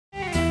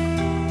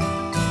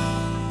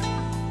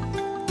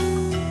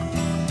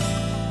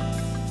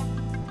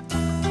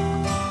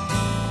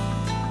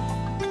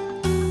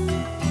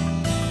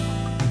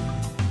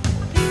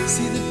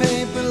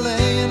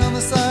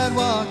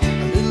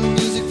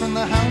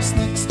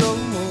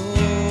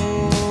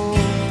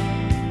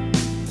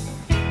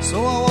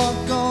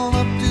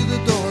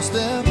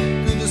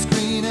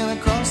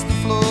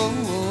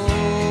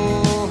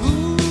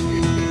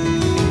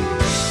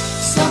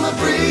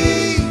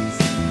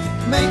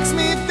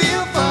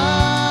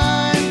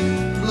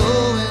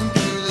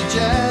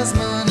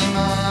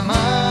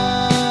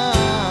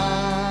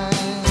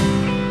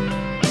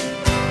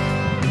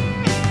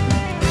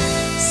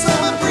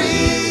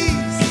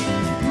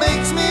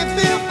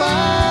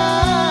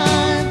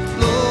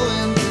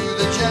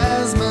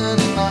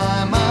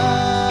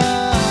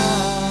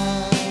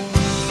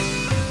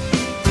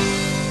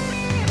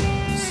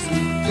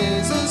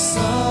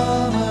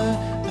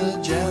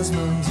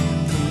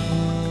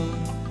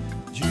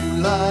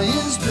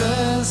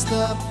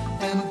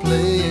and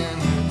playing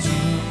your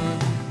tune.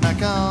 I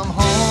come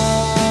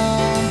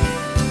home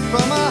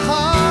from a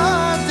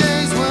hard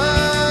day's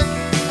work,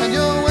 and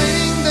you're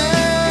waiting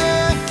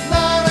there,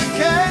 not a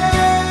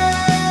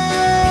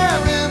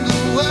care in the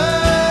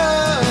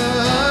world.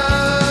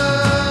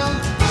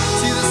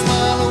 See the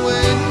smile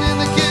waiting in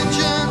the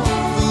kitchen,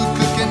 food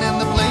cooking and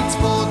the plates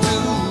for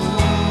two.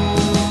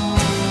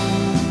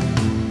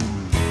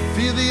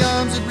 Feel the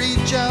arms that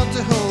reach out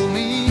to hold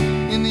me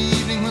in the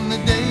evening when the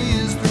day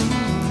is through.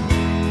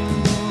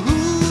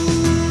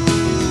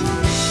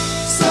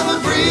 Summer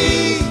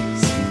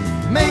breeze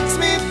makes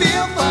me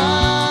feel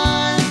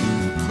fine,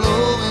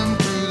 blowing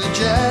through the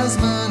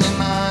jasmine in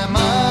my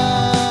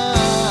mind.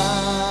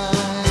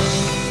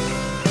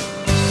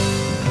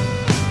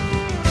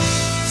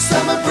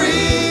 Summer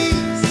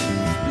breeze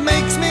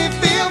makes me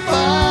feel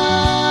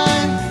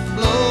fine,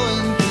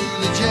 blowing through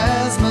the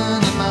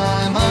jasmine in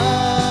my mind.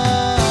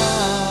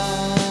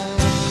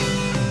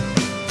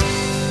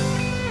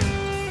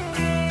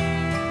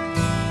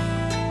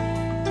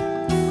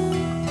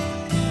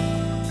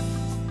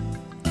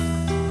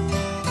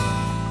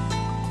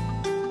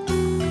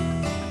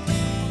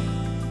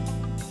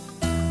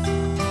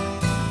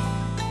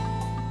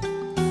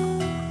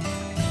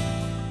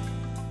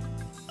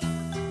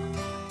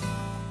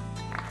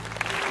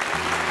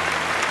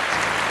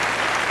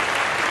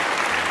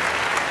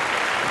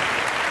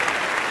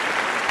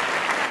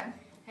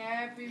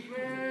 Happy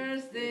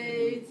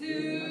birthday to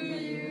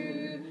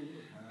you.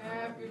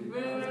 Happy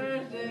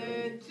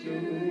birthday to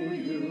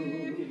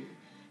you.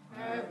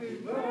 Happy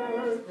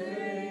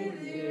birthday,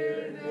 dear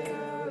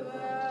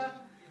Nella.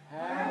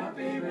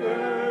 Happy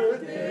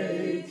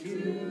birthday to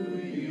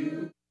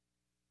you.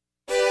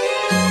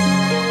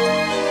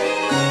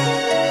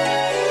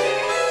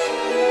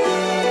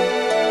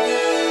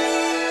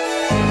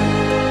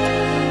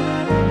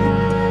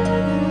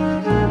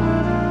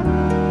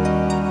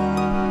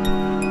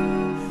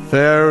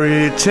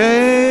 Fairy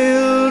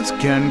tales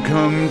can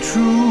come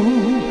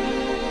true.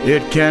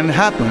 It can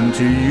happen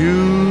to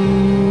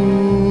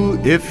you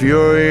if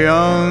you're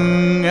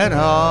young at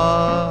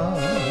heart.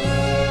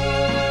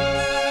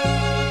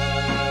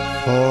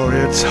 For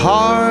it's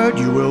hard,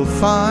 you will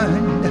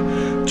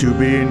find, to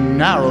be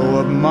narrow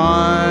of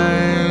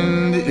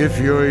mind if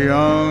you're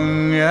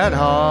young at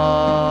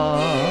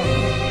heart.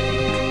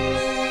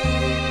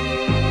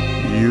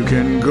 You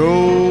can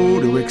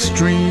go to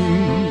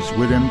extremes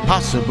with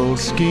impossible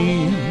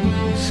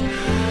schemes.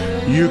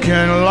 You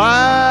can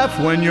laugh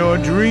when your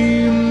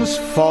dreams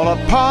fall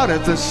apart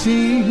at the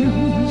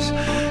seams,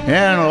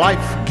 and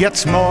life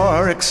gets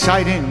more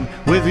exciting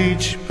with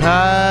each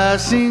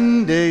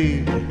passing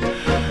day,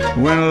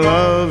 when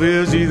love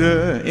is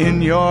either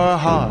in your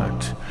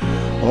heart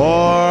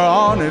or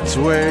on its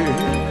way.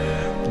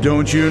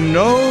 Don't you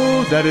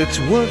know that it's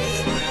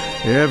worth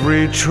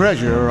every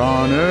treasure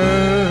on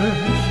earth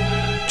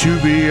to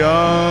be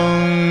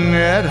young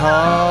at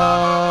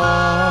heart?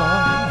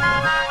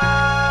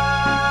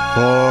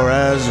 For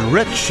as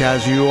rich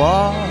as you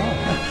are,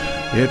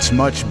 it's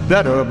much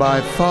better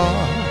by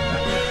far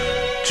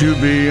to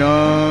be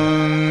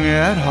young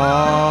at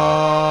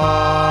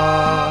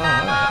heart.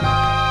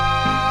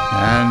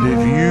 And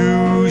if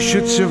you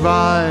should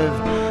survive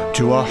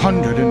to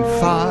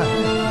 105,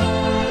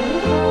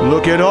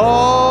 look at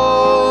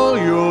all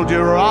you'll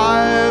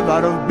derive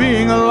out of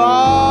being alive.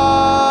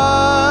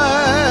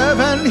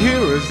 And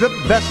here is the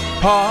best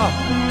part: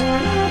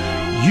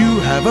 you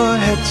have a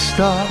head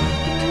start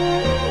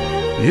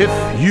if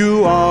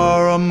you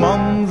are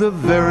among the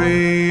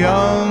very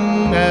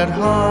young at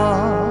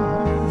heart.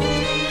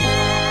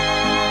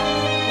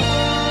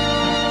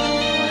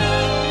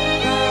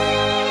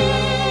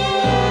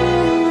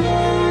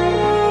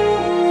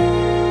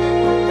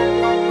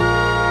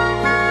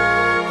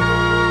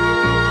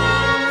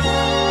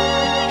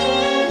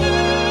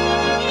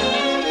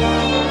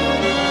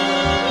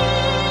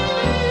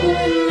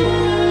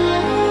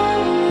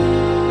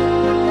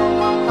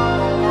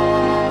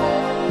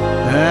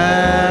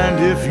 And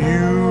if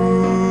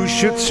you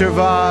should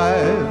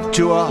survive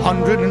to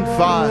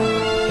 105,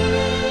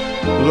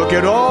 look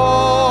at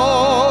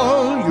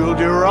all you'll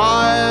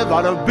derive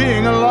out of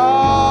being alive.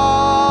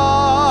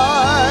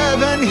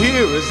 And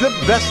here is the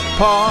best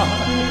part: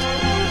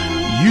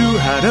 you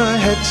had a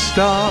head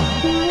start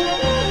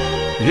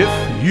if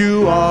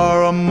you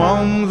are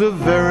among the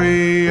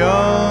very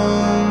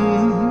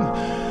young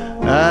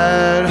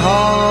at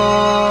heart.